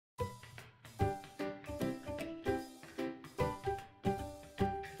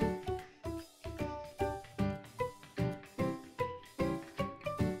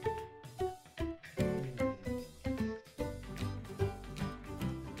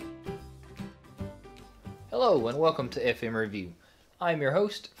Hello and welcome to FMRevu. I'm your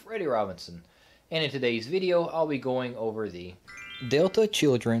host, Freddie Robinson, and in today's video I'll be going over the Delta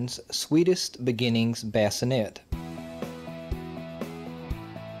Children's Sweetest Beginnings Bassinet.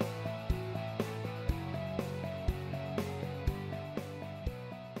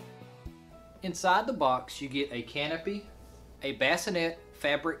 Inside the box you get a canopy, a bassinet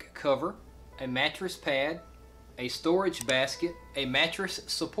fabric cover, a mattress pad, a storage basket, a mattress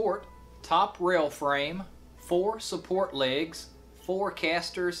support, top rail frame, 4 support legs, 4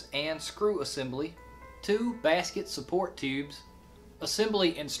 casters and screw assembly, 2 basket support tubes,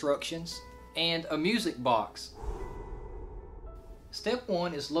 assembly instructions, and a music box. Step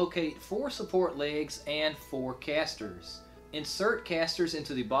 1 is locate 4 support legs and 4 casters. Insert casters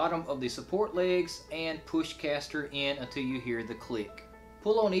into the bottom of the support legs and push caster in until you hear the click.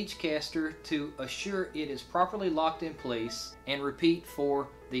 Pull on each caster to assure it is properly locked in place and repeat for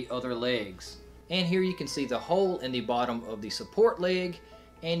the other legs. And here you can see the hole in the bottom of the support leg,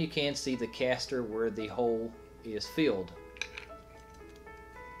 and you can see the caster where the hole is filled.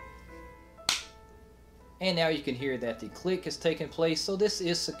 And now you can hear that the click has taken place, so this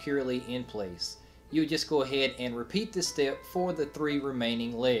is securely in place. You just go ahead and repeat this step for the 3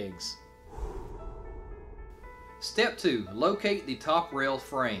 remaining legs. Step 2. Locate the top rail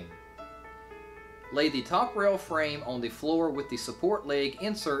frame. Lay the top rail frame on the floor with the support leg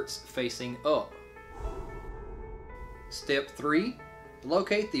inserts facing up. Step 3.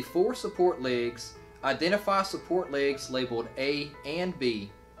 Locate the 4 support legs. Identify support legs labeled A and B.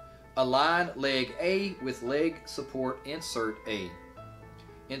 Align leg A with leg support insert A.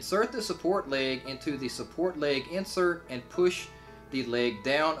 Insert the support leg into the support leg insert and push the leg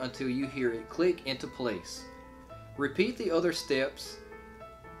down until you hear it click into place. Repeat the other steps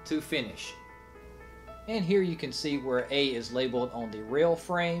to finish. And here you can see where A is labeled on the rail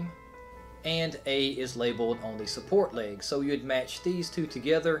frame and A is labeled on the support leg. So you'd match these two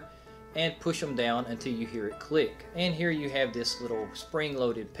together and push them down until you hear it click. And here you have this little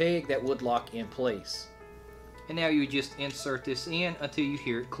spring-loaded peg that would lock in place. And now you just insert this in until you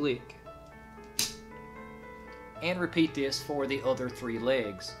hear it click. And repeat this for the other 3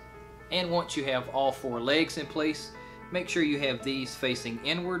 legs. And once you have all 4 legs in place, make sure you have these facing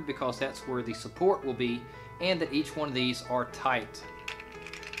inward because that's where the support will be, and that each one of these are tight.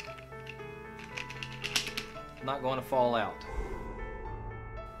 Not going to fall out.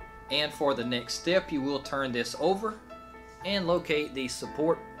 And for the next step, you will turn this over and locate the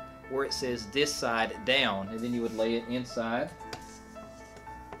support where it says this side down, and then you would lay it inside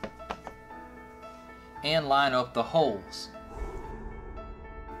and line up the holes.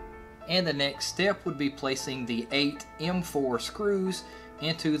 And the next step would be placing the 8 M4 screws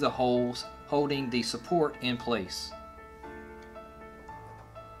into the holes holding the support in place.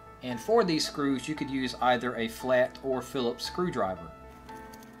 And for these screws you could use either a flat or Phillips screwdriver.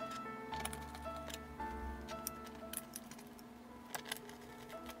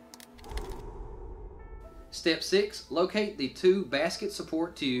 Step 6. Locate the 2 basket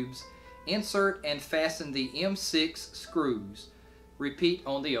support tubes, insert and fasten the M6 screws. Repeat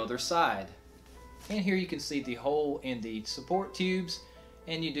on the other side. And here you can see the hole in the support tubes,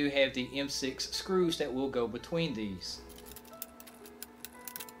 and you do have the M6 screws that will go between these.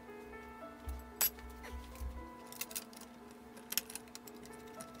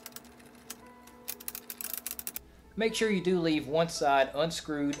 Make sure you do leave one side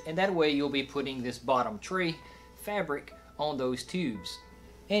unscrewed, and that way you'll be putting this bottom tray fabric on those tubes.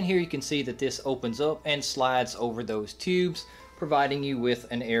 And here you can see that this opens up and slides over those tubes, providing you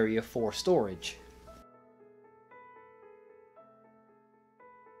with an area for storage.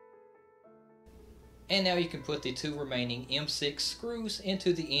 And now you can put the 2 remaining M6 screws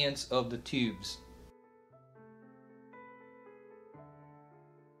into the ends of the tubes.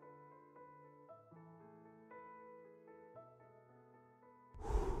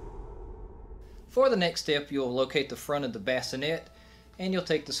 For the next step, you'll locate the front of the bassinet, and you'll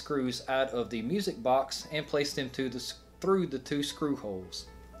take the screws out of the music box and place them through the 2 screw holes.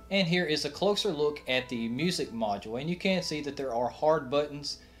 And here is a closer look at the music module, and you can see that there are hard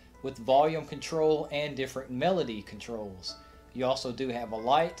buttons with volume control and different melody controls. You also do have a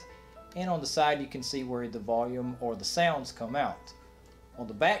light, and on the side you can see where the volume or the sounds come out. On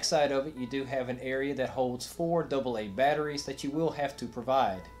the back side of it you do have an area that holds 4 AA batteries that you will have to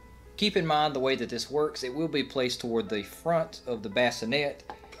provide. Keep in mind the way that this works, it will be placed toward the front of the bassinet,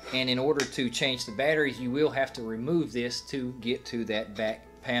 and in order to change the batteries you will have to remove this to get to that back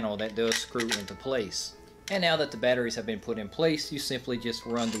panel that does screw into place. And now that the batteries have been put in place, you simply just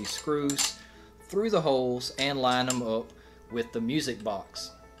run these screws through the holes and line them up with the music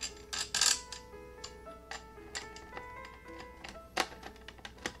box.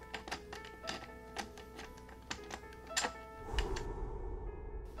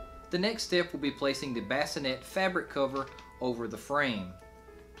 The next step will be placing the Bassinet fabric cover over the frame.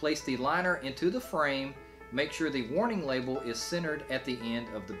 Place the liner into the frame. Make sure the warning label is centered at the end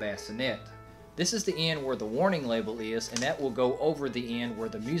of the bassinet. This is the end where the warning label is, and that will go over the end where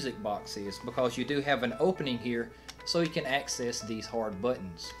the music box is, because you do have an opening here so you can access these hard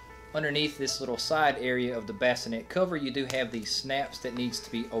buttons. Underneath this little side area of the bassinet cover, you do have these snaps that needs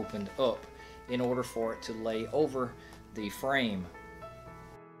to be opened up in order for it to lay over the frame.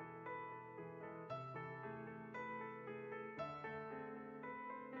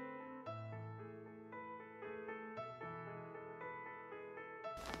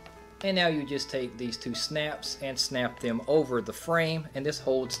 And now you just take these two snaps and snap them over the frame, and this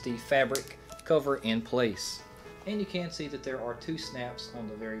holds the fabric cover in place. And you can see that there are two snaps on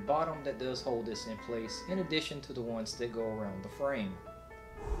the very bottom that does hold this in place, in addition to the ones that go around the frame.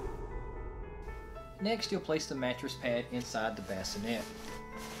 Next, you'll place the mattress pad inside the bassinet.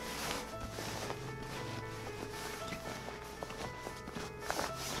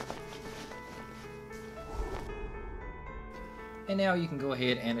 And now you can go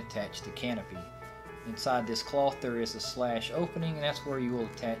ahead and attach the canopy. Inside this cloth there is a slash opening, and that's where you will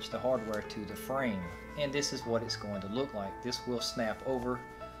attach the hardware to the frame. And this is what it's going to look like. This will snap over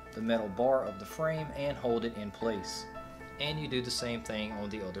the metal bar of the frame and hold it in place. And you do the same thing on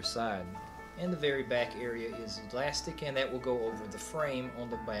the other side. And the very back area is elastic, and that will go over the frame on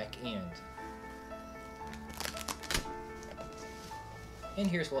the back end. And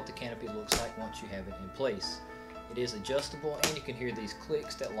here's what the canopy looks like once you have it in place. It is adjustable, and you can hear these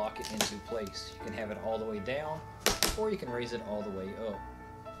clicks that lock it into place. You can have it all the way down, or you can raise it all the way up.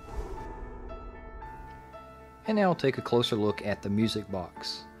 And now I'll take a closer look at the music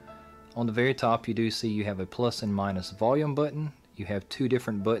box. On the very top you do see you have a plus and minus volume button, you have two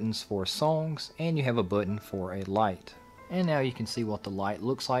different buttons for songs, and you have a button for a light. And now you can see what the light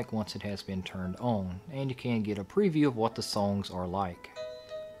looks like once it has been turned on, and you can get a preview of what the songs are like.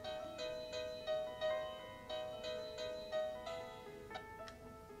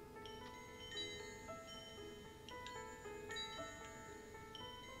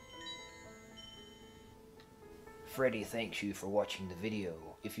 Freddy thanks you for watching the video.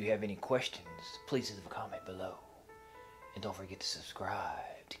 If you have any questions, please leave a comment below. And don't forget to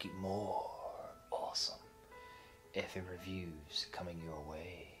subscribe to keep more awesome FM reviews coming your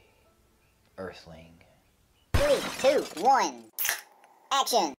way. Earthling. 3, 2, 1,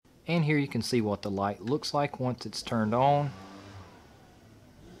 action! And here you can see what the light looks like once it's turned on.